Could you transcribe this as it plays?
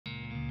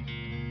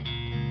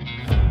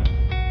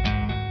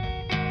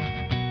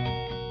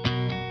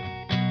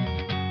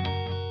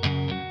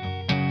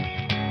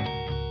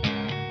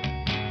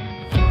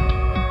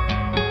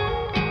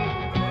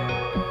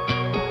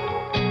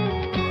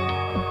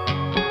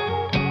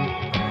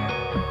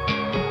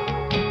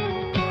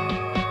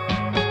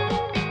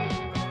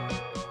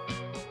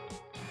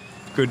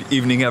Good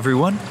evening,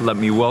 everyone. Let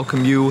me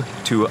welcome you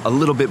to a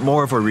little bit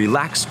more of a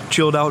relaxed,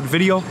 chilled out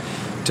video.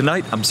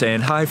 Tonight, I'm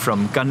saying hi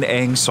from Kan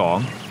Aeng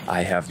song.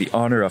 I have the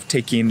honor of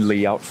taking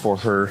Lee out for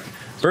her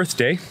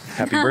birthday.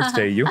 Happy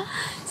birthday, you.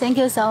 Thank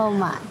you so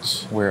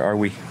much. Where are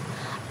we?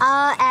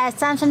 At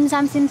something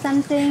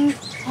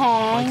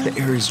Hang.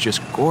 The air is just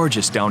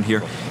gorgeous down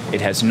here.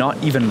 It has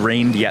not even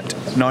rained yet,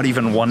 not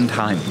even one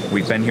time.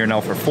 We've been here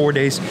now for 4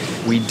 days.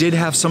 We did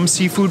have some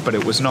seafood, but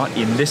it was not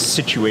in this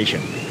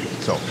situation.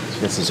 So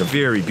this is a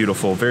very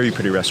beautiful, very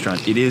pretty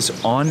restaurant. It is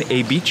on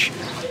a beach.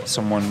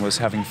 Someone was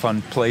having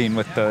fun playing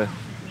with the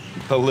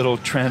little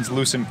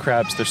translucent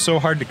crabs. They're so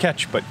hard to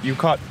catch, but you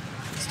caught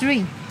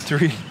 3.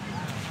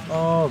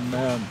 Oh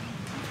man.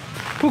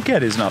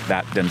 Phuket is not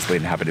that densely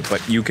inhabited,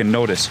 but you can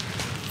notice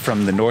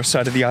from the north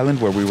side of the island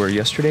where we were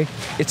yesterday,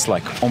 it's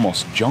like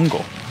almost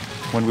jungle.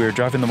 When we were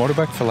driving the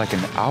motorbike for like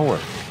an hour,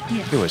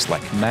 It was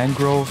like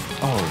mangrove.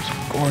 Oh, it was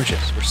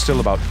gorgeous. We're still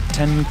about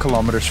 10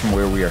 kilometers from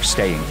where we are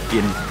staying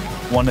in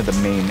one of the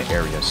main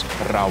areas,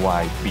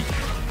 Rawai Beach.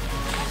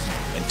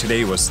 And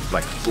today was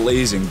like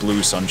blazing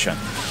blue sunshine.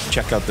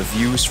 Check out the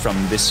views from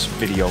this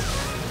video.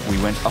 We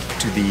went up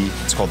to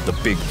it's called the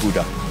Big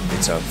Buddha.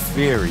 It's a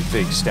very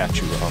big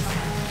statue of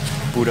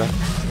Buddha,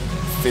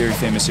 very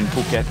famous in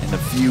Phuket, and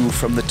the view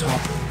from the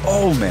top,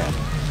 oh man.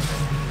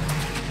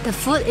 The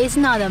food is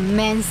not the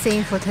main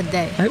thing for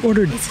today.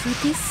 It's for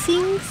these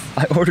things.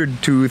 I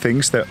ordered 2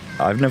 things that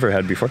I've never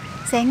had before.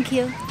 Thank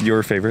you.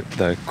 Your favorite,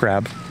 the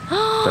crab,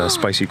 the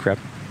spicy crab.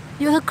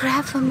 You have a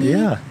crab for me?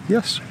 Yeah,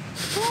 yes.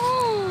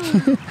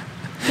 Oh,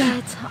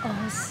 that's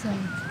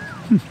awesome.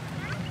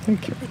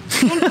 Thank you.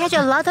 We can catch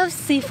a lot of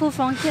seafood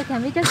from here.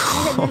 Can we just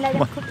let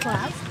them cook for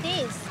us?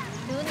 This,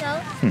 do you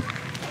know?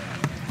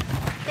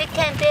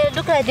 They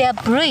look like they're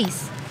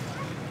breeze.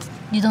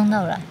 You don't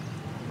know, right?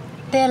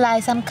 They're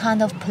like some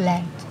kind of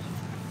plant.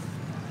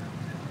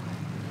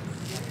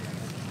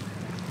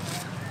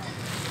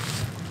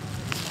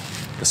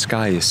 The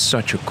sky is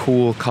such a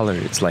cool color.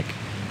 It's like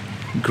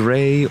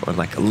gray or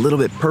like a little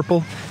bit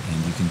purple.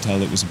 And you can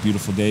tell it was a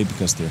beautiful day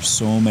because there are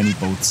so many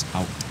boats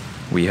out.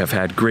 We have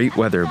had great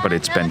weather, but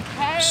it's been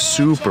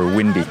super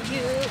windy.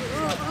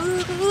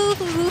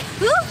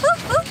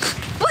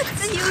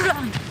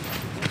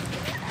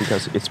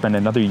 Because it's been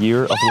another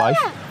year of life.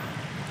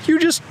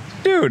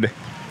 Dude,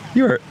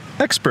 you're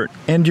expert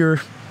and you're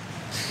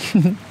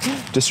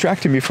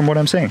distracting me from what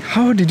I'm saying.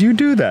 How did you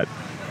do that?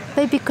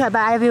 Baby crab,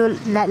 I will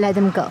let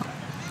them go.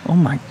 Oh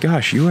my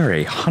gosh, you are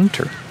a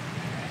hunter.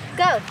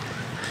 Go.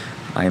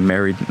 I am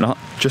married not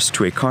just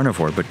to a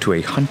carnivore, but to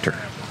a hunter.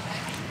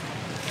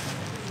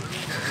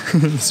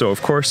 So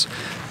of course,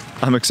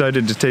 I'm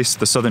excited to taste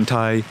the Southern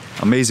Thai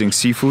amazing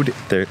seafood.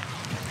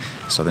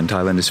 Southern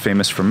Thailand is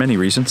famous for many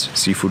reasons.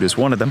 Seafood is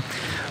one of them.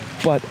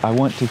 But I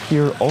want to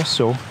hear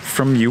also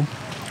from you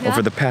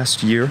over the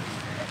past year,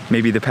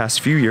 maybe the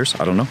past few years,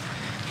 I don't know,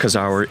 because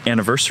our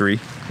anniversary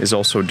is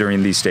also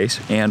during these days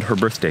and her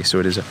birthday. So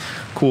it is a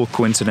cool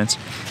coincidence.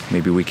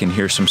 Maybe we can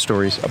hear some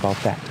stories about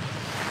that.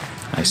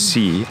 I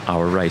see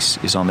our rice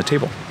is on the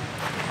table.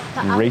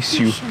 Race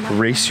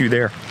you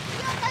there.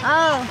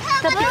 Oh,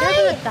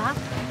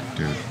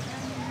 dude.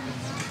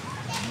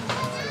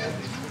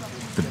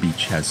 The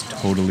beach has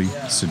totally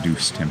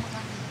seduced him.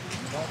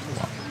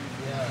 Wow.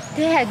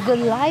 They had good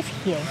life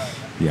here.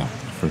 Yeah,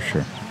 for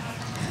sure.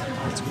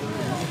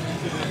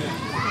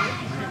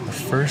 The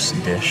first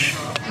dish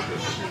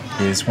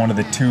is one of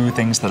the 2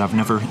 things that I've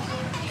never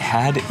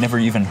had, never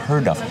even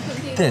heard of.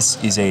 This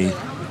is a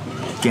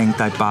gang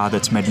tai pa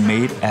that's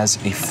made as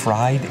a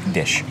fried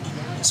dish.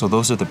 So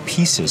those are the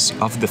pieces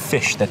of the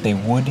fish that they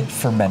would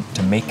ferment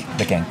to make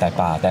the gang tai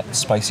pa, that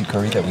spicy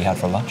curry that we had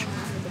for lunch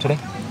today.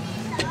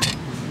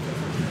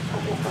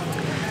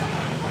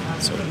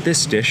 So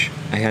this dish,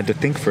 I had to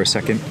think for a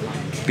second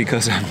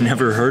because I've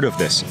never heard of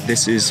this.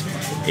 This is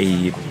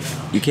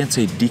you can't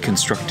say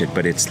deconstructed,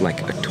 but it's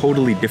like a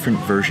totally different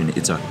version.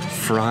 It's a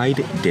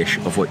fried dish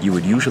of what you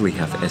would usually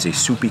have as a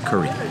soupy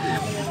curry.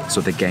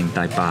 So the gang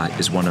tai pa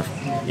is one of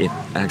it.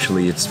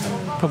 Actually, it's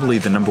probably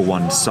the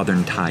 #1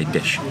 Southern Thai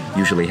dish.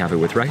 Usually have it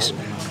with rice,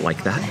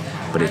 like that,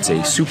 but it's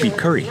a soupy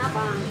curry.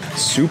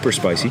 Super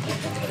spicy.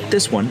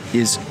 This one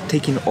is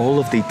taking all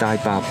of the tai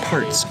pa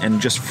parts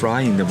and just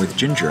frying them with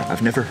ginger.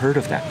 I've never heard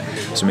of that.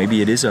 So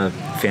maybe it is a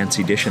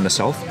fancy dish in the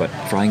south, but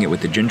frying it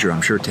with the ginger,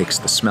 I'm sure takes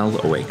the smell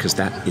away because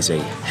that is a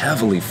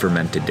heavily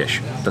fermented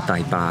dish. The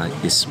tai pa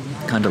is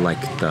kind of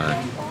like the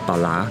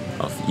pala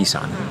of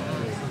Isan.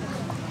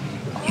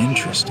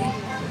 Interesting.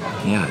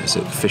 Yeah, is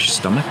it fish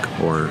stomach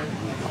or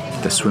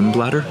the swim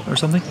bladder or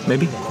something,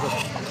 maybe?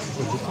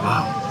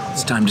 Wow.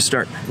 It's time to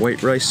start.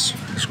 White rice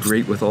is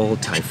great with all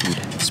Thai food,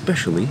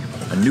 especially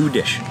a new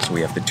dish. So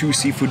we have the 2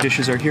 seafood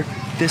dishes are here.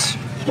 This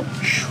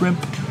shrimp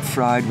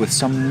fried with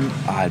some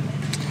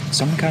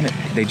kind of,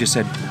 they just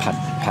said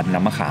pad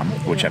namakham,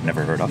 which I've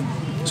never heard of.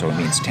 So it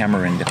means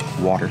tamarind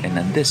water. And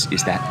then this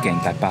is that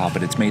gang tai pa,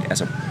 but it's made as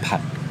a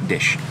pad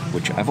dish,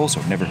 which I've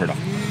also never heard of.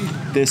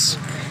 This,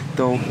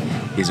 though,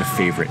 is a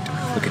favorite.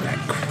 Look at that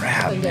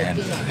crab,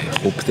 man. I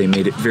hope they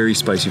made it very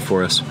spicy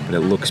for us, but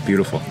it looks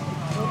beautiful.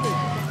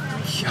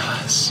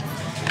 Yes.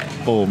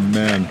 Oh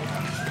man,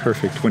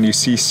 perfect. When you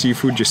see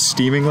seafood just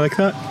steaming like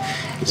that,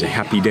 it's a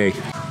happy day.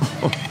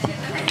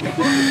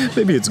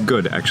 Maybe it's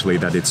good actually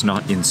that it's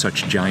not in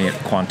such giant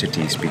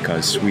quantities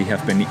because we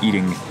have been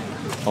eating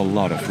a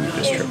lot of food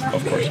this trip,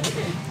 of course.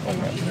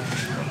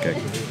 Okay,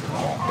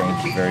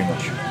 thank you very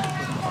much.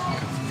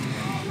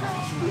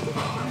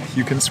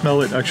 You can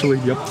smell it actually,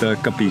 yep, the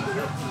kapi.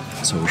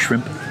 So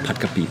shrimp, pad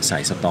kapi,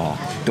 sai sataw.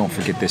 Don't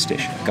forget this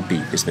dish.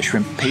 Kapi is the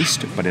shrimp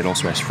paste, but it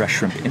also has fresh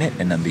shrimp in it,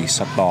 and then the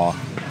sataw,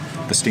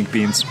 the stink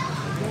beans.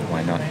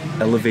 Why not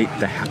elevate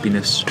the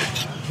happiness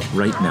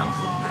right now?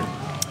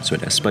 So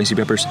it has spicy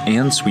peppers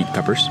and sweet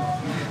peppers.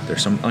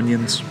 There's some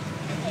onions,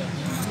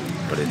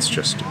 but it's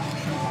just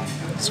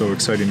so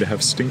exciting to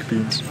have stink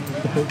beans.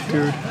 Oh,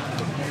 dude.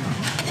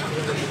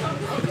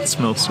 It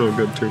smells so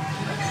good too.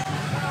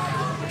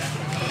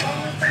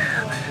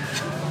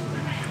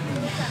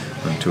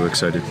 I'm too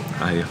excited.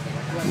 I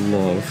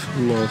love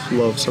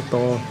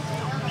sataw.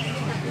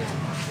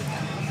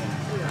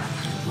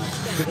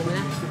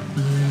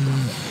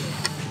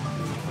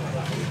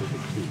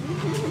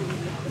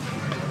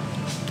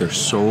 They're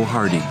so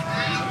hearty.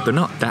 They're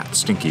not that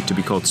stinky to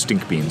be called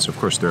stink beans. Of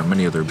course, there are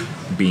many other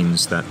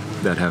beans that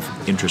have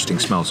interesting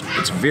smells.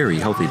 It's very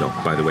healthy though,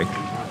 by the way.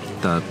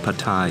 The pad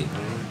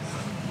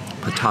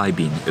thai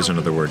bean is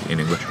another word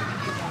in English.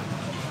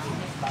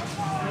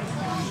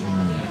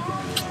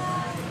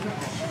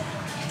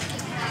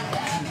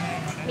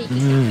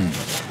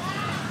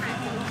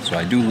 So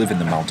I do live in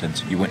the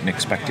mountains. You wouldn't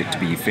expect it to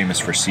be famous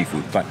for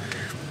seafood, but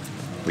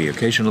we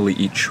occasionally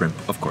eat shrimp,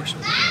 of course.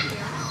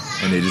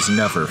 And it is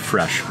never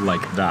fresh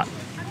like that.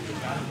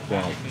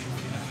 Wow.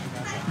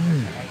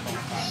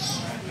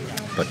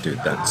 But dude,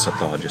 that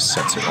sataw just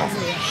sets it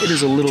off. It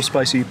is a little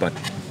spicy, but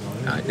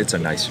it's a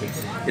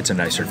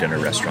nicer dinner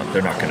restaurant.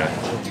 They're not gonna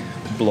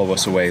blow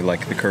us away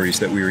like the curries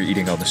that we were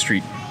eating on the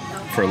street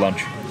for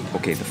lunch.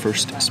 Okay, the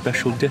first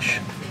special dish.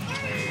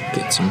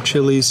 Get some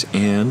chilies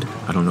and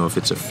I don't know if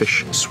it's a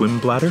fish swim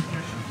bladder.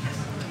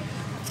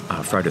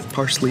 Fried with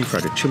parsley,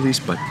 fried with chilies,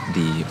 but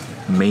the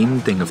main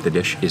thing of the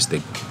dish is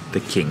the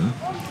king,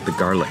 the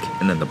garlic,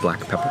 and then the black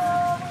pepper.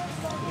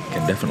 You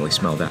can definitely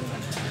smell that.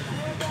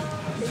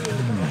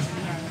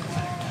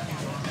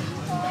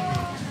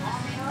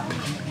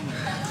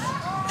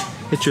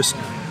 It just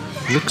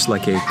looks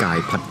like a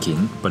gai pad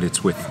king, but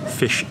it's with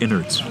fish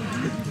innards.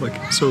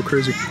 Like, so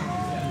crazy.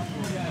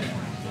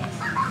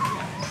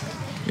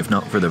 If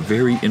not for the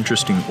very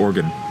interesting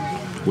organ,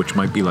 which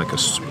might be like a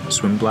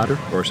swim bladder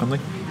or something.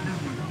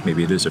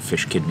 Maybe it is a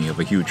fish kidney of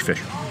a huge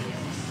fish.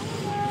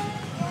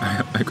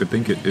 I could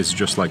think it is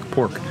just like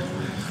pork.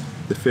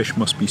 The fish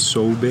must be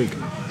so big.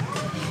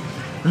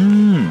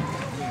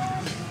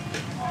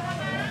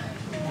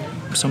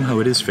 Somehow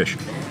it is fish.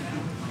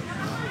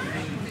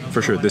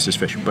 For sure this is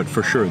fish, but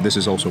for sure this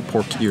is also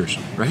pork ears,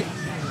 right?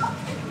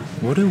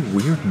 What a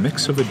weird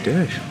mix of a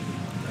dish.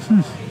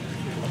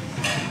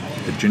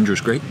 The ginger's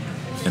great,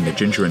 and the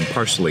ginger and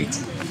parsley,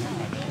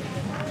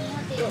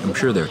 I'm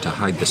sure they're to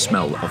hide the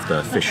smell of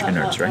the fish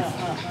innards, right?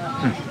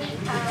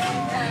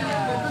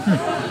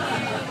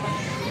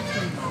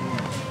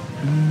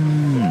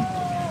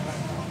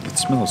 It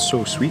smells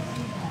so sweet.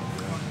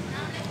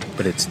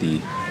 But it's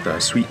the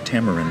sweet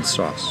tamarind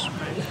sauce.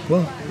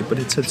 Well, but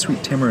it said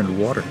sweet tamarind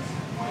water.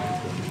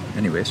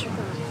 Anyways,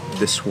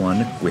 this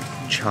one with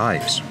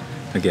chives.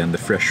 Again, the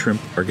fresh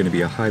shrimp are going to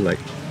be a highlight.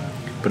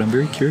 But I'm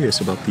very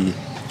curious about the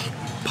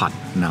pat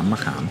nam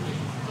makam.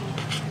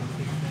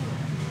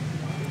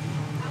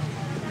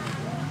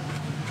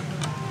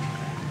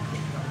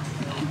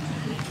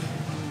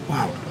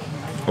 Wow.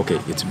 Okay,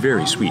 it's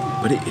very sweet,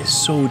 but it is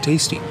so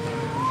tasty.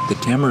 The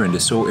tamarind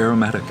is so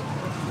aromatic.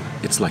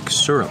 It's like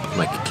syrup,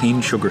 like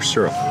cane sugar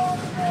syrup,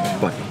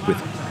 but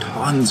with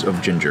tons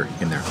of ginger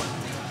in there.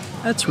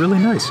 That's really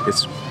nice.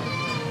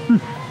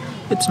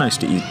 It's nice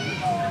to eat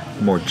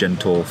more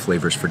gentle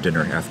flavors for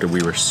dinner after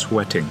we were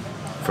sweating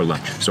for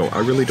lunch. So I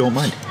really don't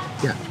mind.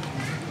 Yeah,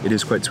 it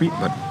is quite sweet,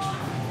 but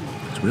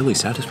it's really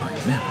satisfying,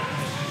 man.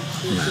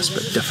 Last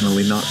but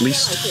definitely not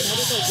least,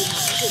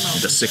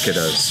 the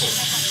cicadas.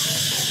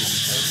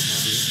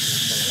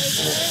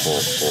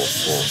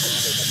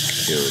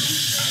 Dude.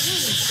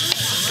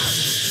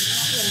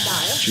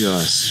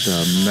 Just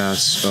a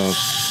mess of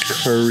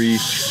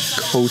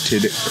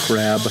curry-coated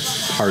crab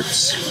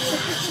parts.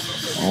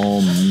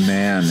 Oh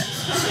man.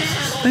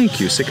 Thank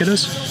you,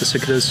 cicadas. The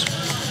cicadas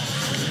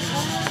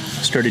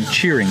started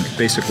cheering,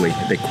 basically.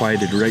 They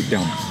quieted right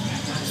down.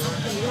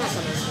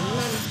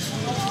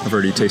 I've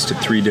already tasted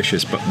 3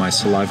 dishes, but my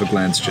saliva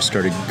glands just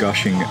started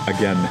gushing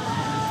again.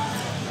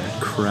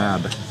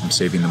 Crab. I'm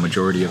saving the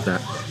majority of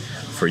that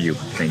for you.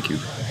 Thank you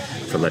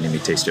for letting me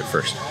taste it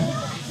first.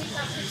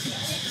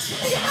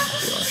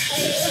 Gosh,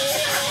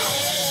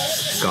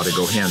 dude. Gotta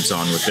go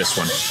hands-on with this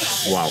one.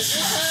 Wow.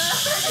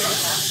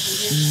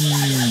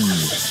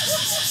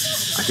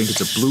 I think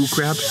it's a blue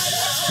crab.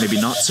 Maybe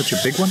not such a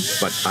big one,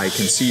 but I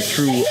can see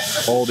through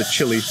all the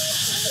chili.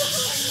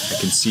 I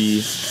can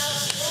see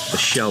the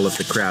shell of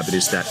the crab. It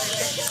is that,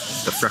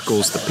 the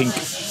freckles, the pink.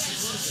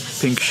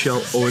 pink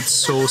shell. Oh, it's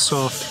so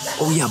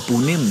soft. Oh yeah,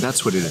 bunim,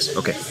 that's what it is.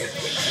 Okay.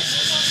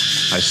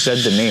 I said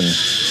the name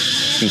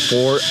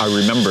before I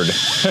remembered,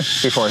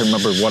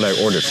 what I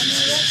ordered.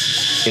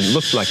 It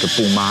looked like a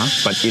puma,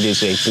 but it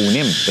is a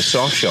bunim, the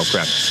soft shell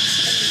crab.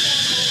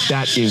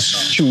 That is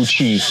chu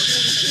chi.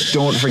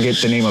 Don't forget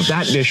the name of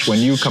that dish when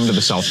you come to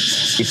the South.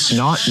 It's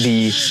not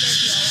the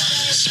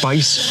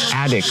spice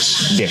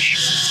addicts dish,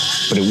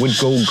 but it would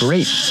go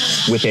great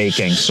with a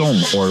gang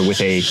som or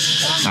with a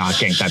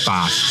gang tai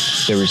pa.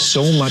 There is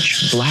so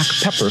much black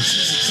pepper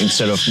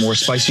instead of more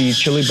spicy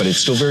chili, but it's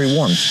still very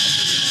warm.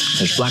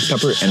 There's black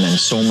pepper and then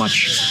so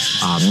much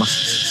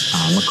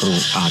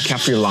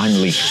kaffir lime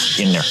leaf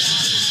in there.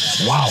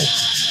 Wow.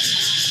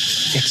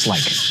 It's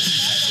like,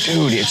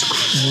 dude, it's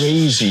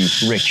crazy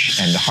rich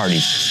and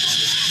hearty.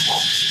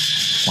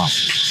 Wow.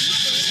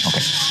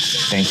 Okay.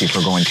 Thank you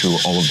for going through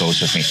all of those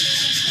with me.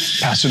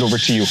 Pass it over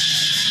to you.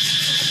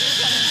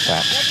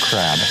 That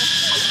crab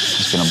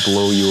is going to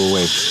blow you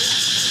away.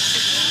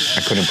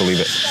 I couldn't believe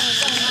it.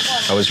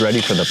 I was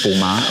ready for the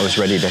puma. I was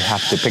ready to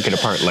have to pick it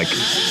apart like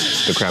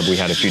the crab we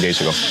had a few days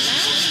ago.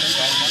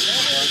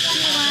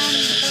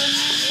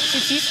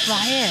 It's deep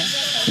fryer.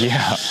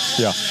 Yeah.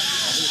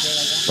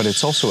 But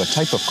it's also a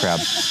type of crab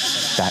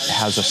that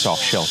has a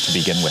soft shell to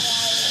begin with.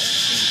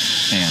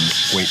 And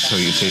wait till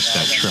you taste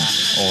that shrimp.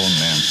 Oh,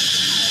 man.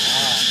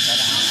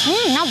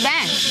 Not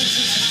bad.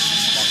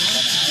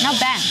 Not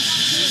bad.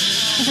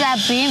 It's like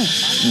a bean.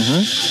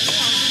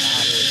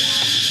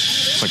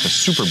 It's like a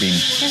super bean.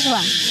 This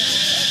one.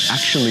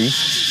 Actually,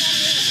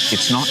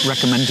 it's not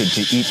recommended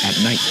to eat at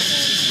night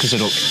because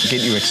it'll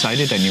get you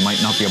excited and you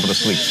might not be able to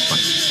sleep. But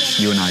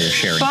you and I are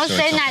sharing. First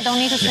day night, don't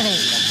need to sleep.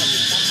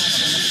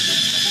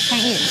 Can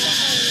eat.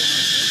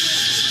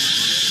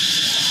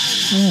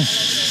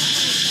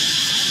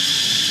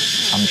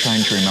 I'm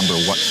trying to remember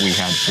what we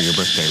had for your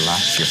birthday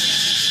last year.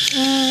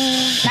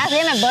 Last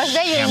year my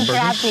birthday, you in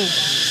Krabi.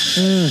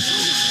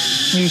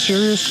 Are you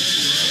serious?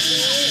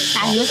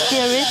 Are you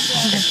serious?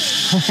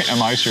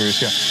 Am I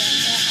serious? Yeah.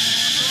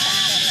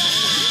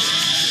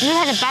 You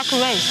had a back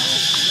race.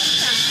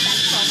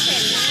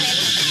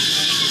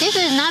 This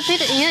is not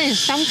pig ear, it's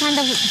some kind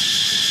of...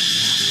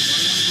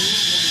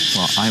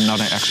 Well, I'm not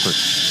an expert.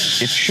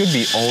 It should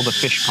be all the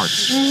fish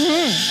parts.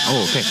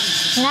 Oh, okay.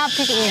 Not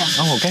pig ear.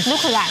 Oh, okay.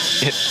 Look like.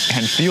 It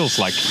and feels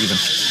like even,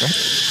 right?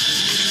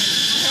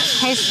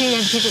 Tasty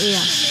than pig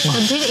ear.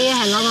 The pig ear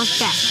has a lot of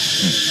fat.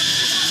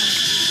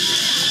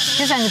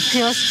 This one is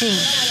pure skin.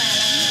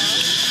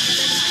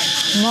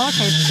 More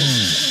tasty.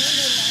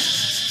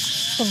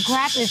 The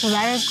crab is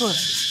very good.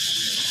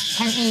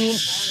 Can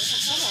eat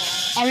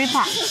every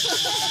part.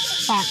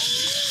 But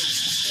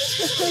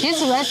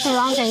this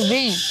restaurant they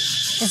win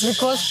is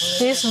because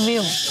this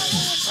view.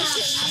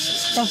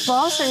 The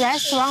first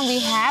restaurant we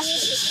have,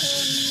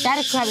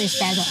 that crab is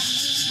better.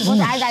 Because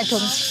I like to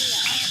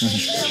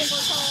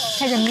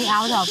take the meat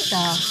out of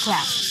the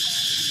crab.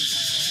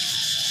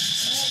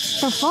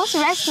 The first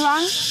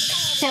restaurant,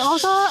 they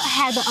also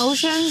had the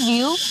ocean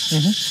view,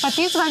 but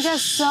this one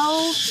just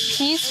so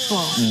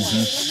peaceful.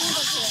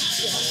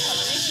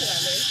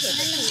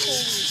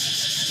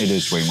 It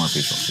is way more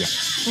peaceful,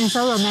 yeah. And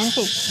so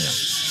romantic. Yeah.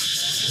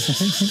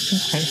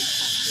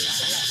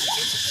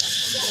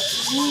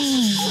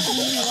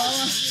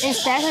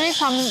 Especially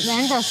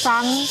when the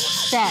sun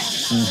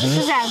sets.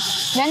 It's like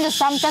when the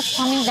sun just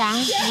coming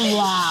down,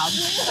 wow.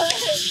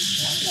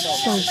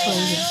 So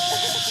crazy.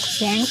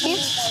 Thank you.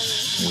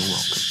 You're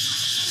welcome.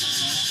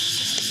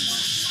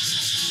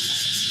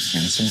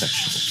 And some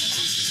vegetables.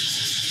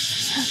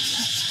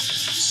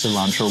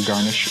 Cilantro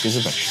garnish is a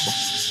vegetable.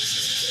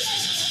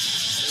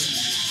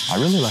 I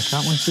really like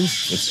that one too.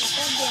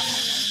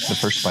 It's the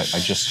first bite. I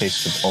just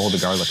tasted all the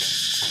garlic,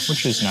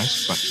 which is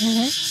nice, but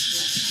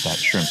that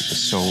shrimp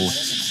is so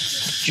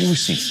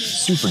juicy,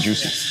 super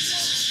juicy.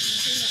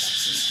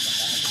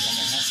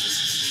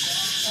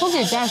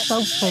 Phuket is just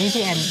so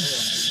pretty and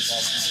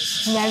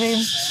very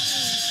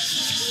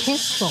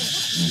peaceful.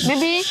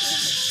 Maybe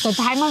the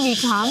time when we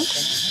come,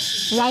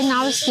 right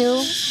now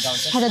still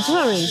had a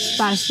tourist,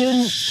 but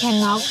still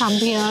cannot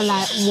compare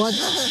like what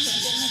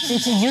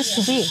it used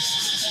to be.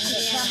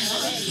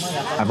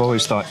 I've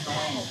always thought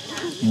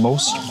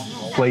most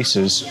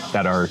places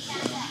that are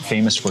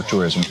famous for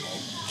tourism,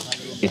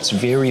 it's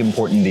very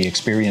important the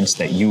experience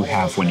that you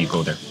have when you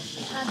go there.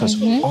 Because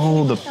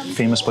all the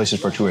famous places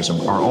for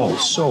tourism are all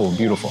so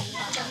beautiful.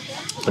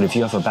 But if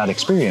you have a bad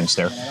experience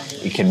there,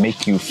 it can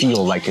make you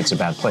feel like it's a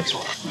bad place.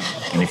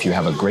 And if you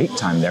have a great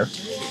time there,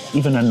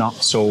 even a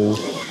not so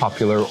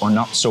popular or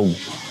not so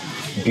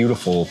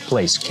beautiful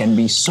place can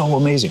be so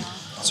amazing.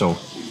 So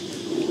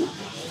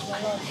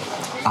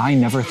I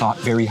never thought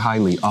very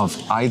highly of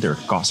either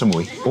Koh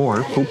Samui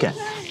or Phuket.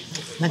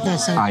 But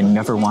that's so I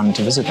never wanted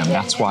to visit them.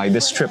 That's why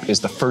this trip is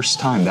the first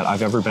time that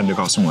I've ever been to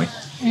Koh Samui.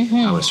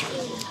 I was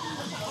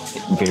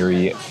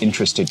very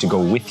interested to go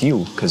with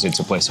you because it's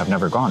a place I've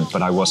never gone,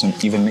 but I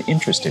wasn't even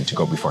interested to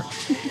go before.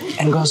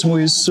 And Koh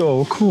Samui is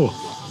so cool.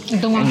 I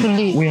don't want to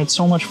leave. We had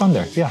so much fun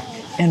there, yeah.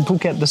 And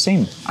Phuket the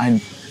same.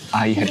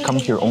 I had come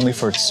here only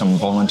for some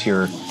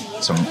volunteer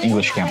some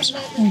English camps,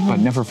 but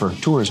never for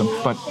tourism.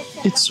 But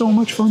it's so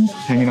much fun.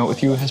 Hanging out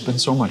with you has been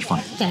so much fun.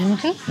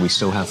 Thank you. We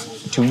still have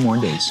 2 more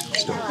days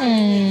still.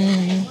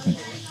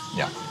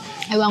 Yeah.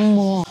 I want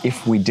more.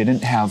 If we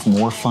didn't have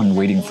more fun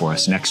waiting for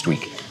us next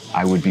week,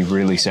 I would be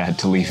really sad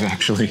to leave,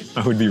 actually.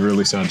 I would be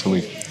really sad to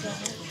leave.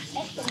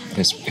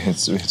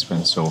 It's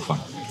been so fun.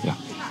 Yeah.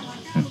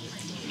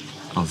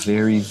 A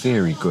very,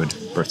 very good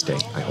birthday,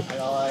 I hope.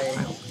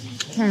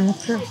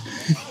 Thank you.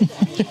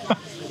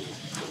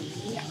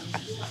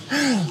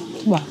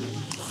 Wow.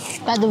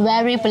 But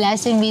very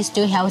blessing, we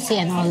still healthy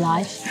and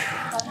alive.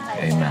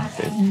 Amen,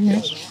 babe.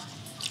 Yes.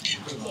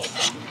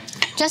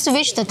 Just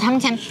wish the time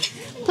can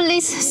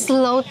please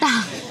slow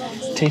down.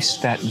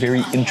 Taste that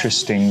very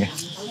interesting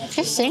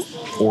Interesting.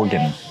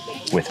 organ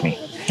with me.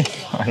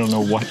 I don't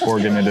know what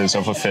organ it is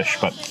of a fish,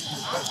 but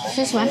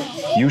This one.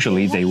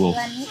 usually they will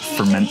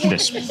ferment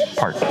this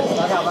part.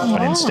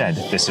 But instead,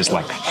 this is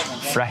like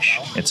fresh.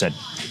 It said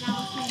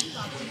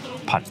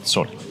pat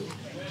sot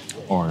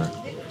or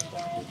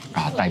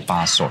tai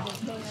pa sot,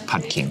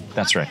 pat king.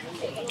 That's right.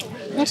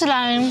 It's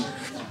like,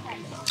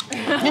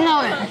 you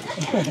know,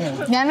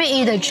 when we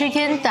eat the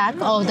chicken, duck,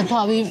 or the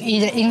pork, we eat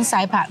the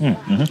inside part.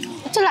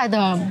 It's like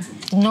the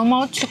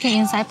normal chicken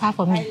inside part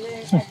for me.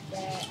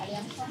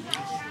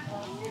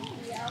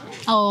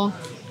 Or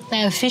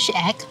the fish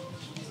egg.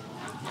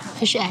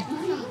 Fish egg.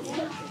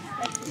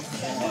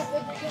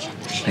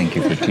 Thank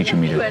you for teaching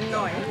me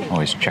to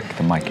always check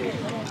the mic.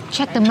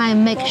 Check the mic,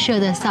 make sure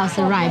the sound's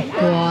right,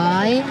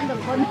 boy.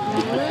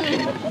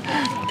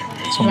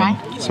 Right?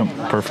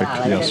 Perfect,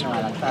 yes.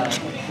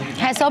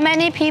 Has so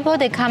many people,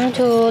 they come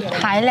to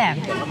Thailand.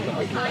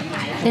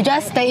 They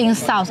just stay in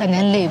South and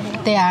then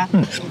leave. They are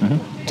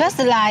just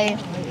like,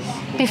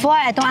 before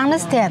I don't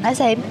understand. I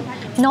say,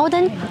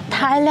 Northern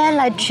Thailand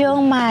like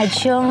Chiang Mai,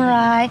 Chiang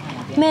Rai,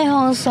 Mae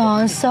Hong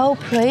Son, so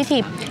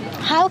pretty.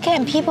 How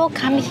can people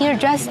come here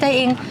just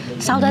stay in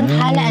Southern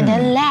Thailand and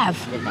then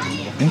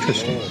leave?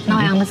 Interesting. Now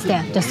I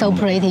understand. They're so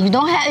pretty. You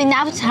don't have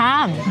enough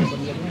time.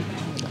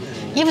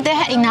 If they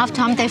had enough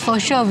time, they for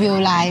sure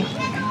will like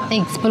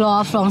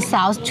explore from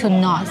south to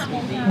north.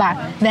 But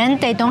when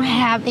they don't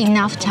have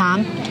enough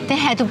time, they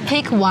had to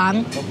pick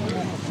one.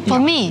 For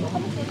me,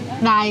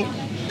 like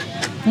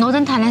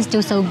Northern Thailand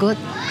still so good.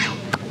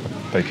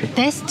 Thank you.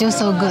 They're still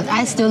so good.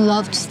 I still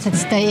love to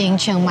stay in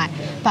Chiang Mai.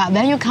 But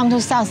when you come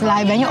to South,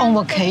 like when you're on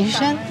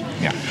vacation,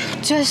 Yeah.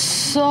 just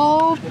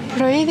so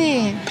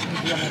pretty.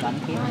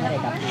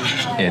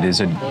 It is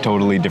a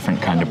totally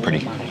different kind of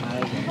pretty.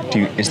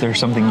 Is there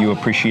something you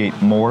appreciate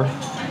more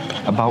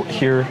about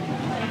here?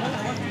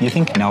 You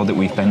think now that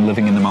we've been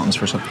living in the mountains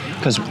for so,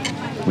 because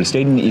we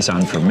stayed in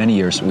Isan for many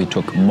years, we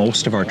took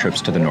most of our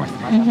trips to the north,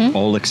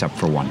 all except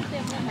for one.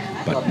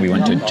 But we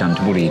went to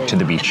Chanthaburi to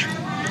the beach.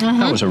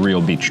 That was a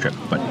real beach trip,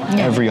 but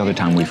every other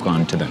time we've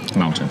gone to the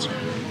mountains.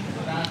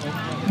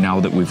 Now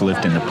that we've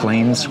lived in the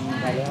plains,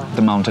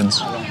 the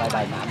mountains,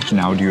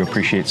 now do you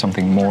appreciate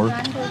something more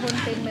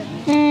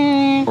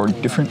or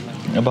different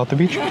about the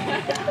beach?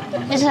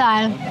 It's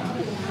like,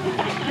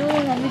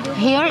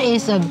 here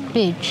is a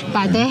beach,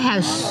 but they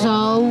have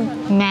so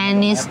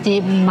many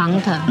steep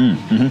mountains.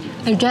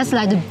 It's just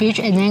like the beach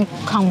and then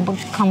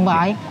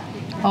combine.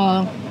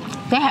 Or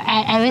they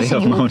have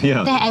everything. They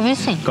have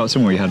everything. Got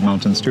somewhere you had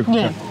mountains too.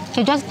 Yeah.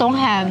 They just don't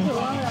have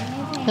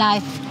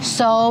like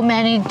so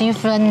many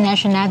different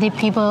nationality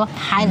people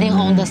hiding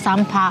on the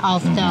some part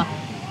of the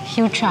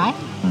hillside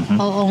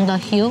or on the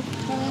hill.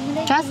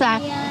 Just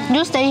like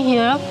you stay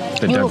here.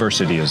 The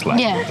diversity is less.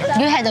 Yeah,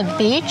 you had the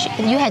beach,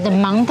 you had the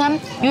mountain,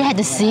 you had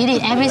the city,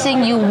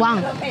 everything you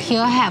want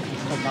here have.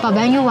 But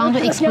when you want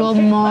to explore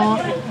more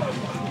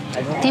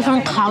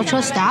different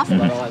cultural stuff,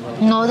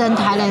 Northern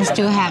Thailand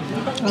still have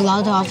a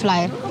lot of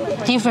like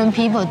different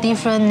people,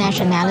 different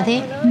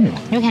nationality.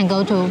 You can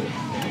go to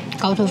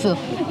feel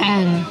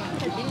and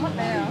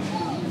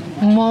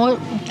more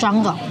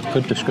jungle.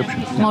 Good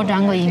description. More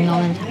jungle in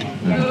Northern Thailand.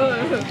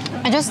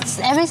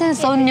 Everything is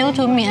so new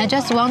to me. I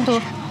just want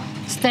to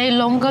stay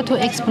longer to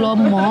explore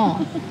more.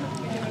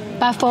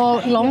 But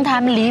for long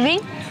time living,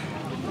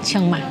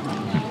 Chiang Mai.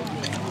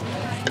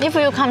 If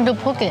you come to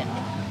Phuket,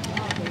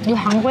 you're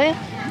hungry,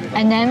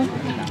 and then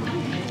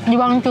you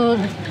want to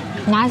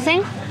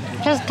nothing,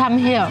 just come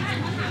here.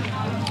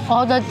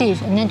 Order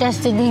dish, and then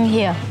just sitting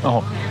here.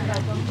 Oh.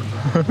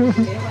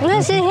 You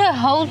can sit here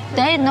whole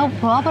day, no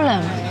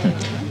problem.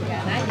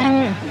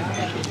 And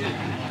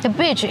the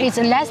beach is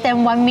less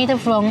than 1 meter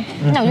from.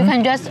 No, you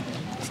can just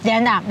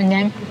stand up, and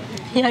then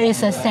here is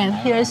the sand.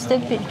 Here is the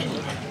beach.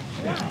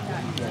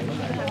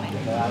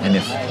 And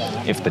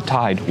if the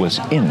tide was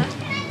in,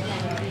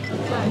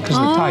 because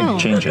the tide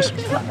changes,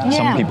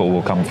 some people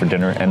will come for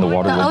dinner and the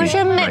water will be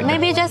ocean right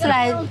maybe just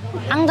like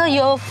under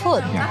your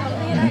foot.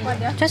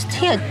 Just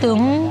here,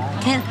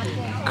 can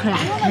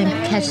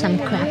catch some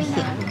crab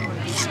here.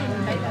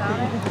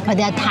 But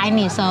they're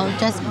tiny, so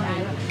just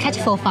catch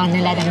for fun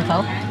and let them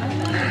go.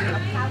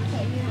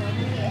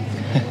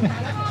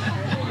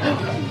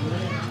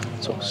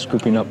 So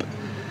scooping up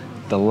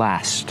the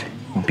last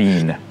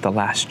bean, the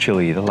last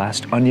chili, the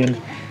last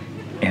onion,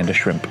 and a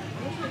shrimp.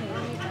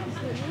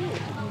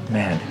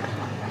 Man,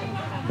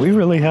 we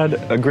really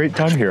had a great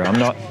time here. I'm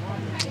not,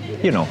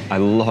 you know, I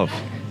love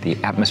the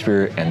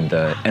atmosphere and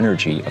the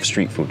energy of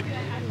street food.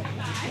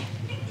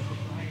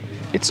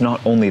 It's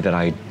not only that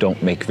I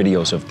don't make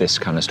videos of this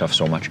kind of stuff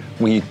so much.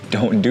 We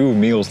don't do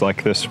meals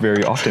like this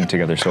very often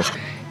together, so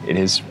it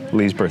is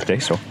Lee's birthday,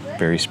 so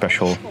very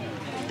special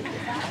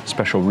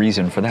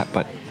reason for that,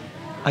 but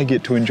I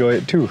get to enjoy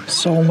it too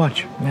so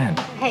much, man.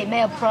 Hey,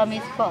 may I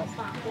promise first?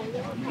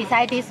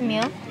 Besides this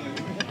meal,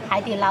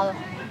 Hai Di Lao.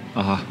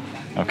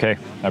 Okay,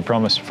 I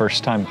promise,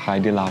 first time Hai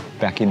Di Lao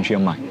back in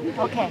Chiang Mai.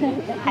 Okay,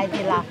 Hai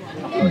Di Lao.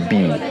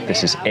 B,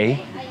 this is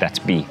A, that's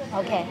B.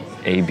 Okay.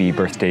 A, B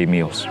birthday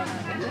meals.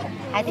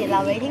 Hai Di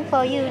Lao waiting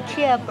for you.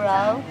 Cheer,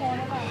 bro.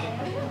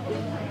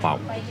 Wow.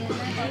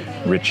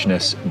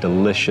 Richness,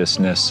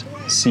 deliciousness,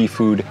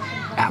 seafood,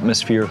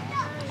 atmosphere,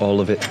 all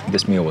of it.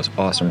 This meal was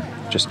awesome.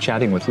 Just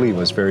chatting with Lee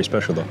was very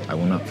special though. I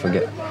will not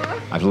forget.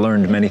 I've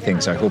learned many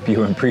things. I hope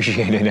you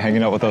appreciated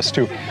hanging out with us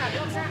too.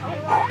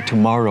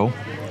 Tomorrow,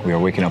 we are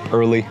waking up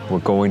early. We're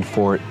going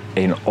for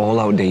an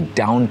all-out day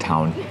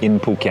downtown in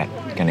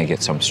Phuket. Gonna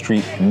get some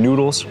street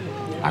noodles.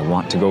 I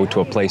want to go to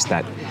a place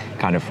that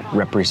kind of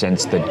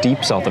represents the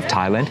deep south of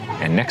Thailand.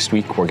 And next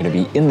week, we're gonna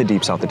be in the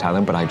deep south of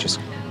Thailand, but I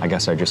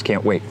guess I just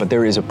can't wait. But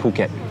there is a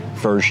Phuket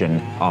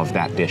version of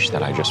that dish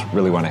that I just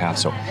really wanna have.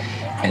 So,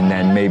 and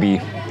then maybe,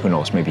 who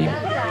knows, maybe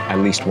at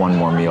least one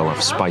more meal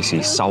of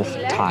spicy South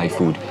Thai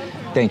food.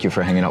 Thank you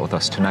for hanging out with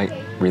us tonight,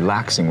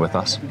 relaxing with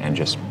us, and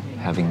just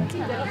having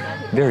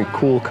very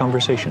cool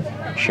conversation,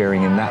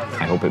 sharing in that.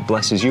 I hope it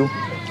blesses you.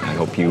 I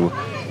hope you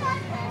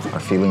are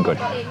feeling good,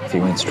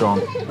 feeling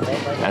strong.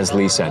 As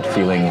Lee said,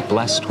 feeling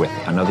blessed with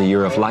another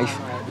year of life,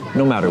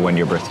 no matter when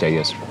your birthday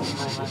is.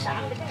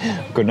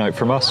 Good night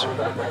from us.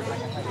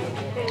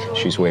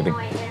 She's waving.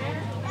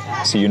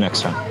 See you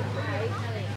next time.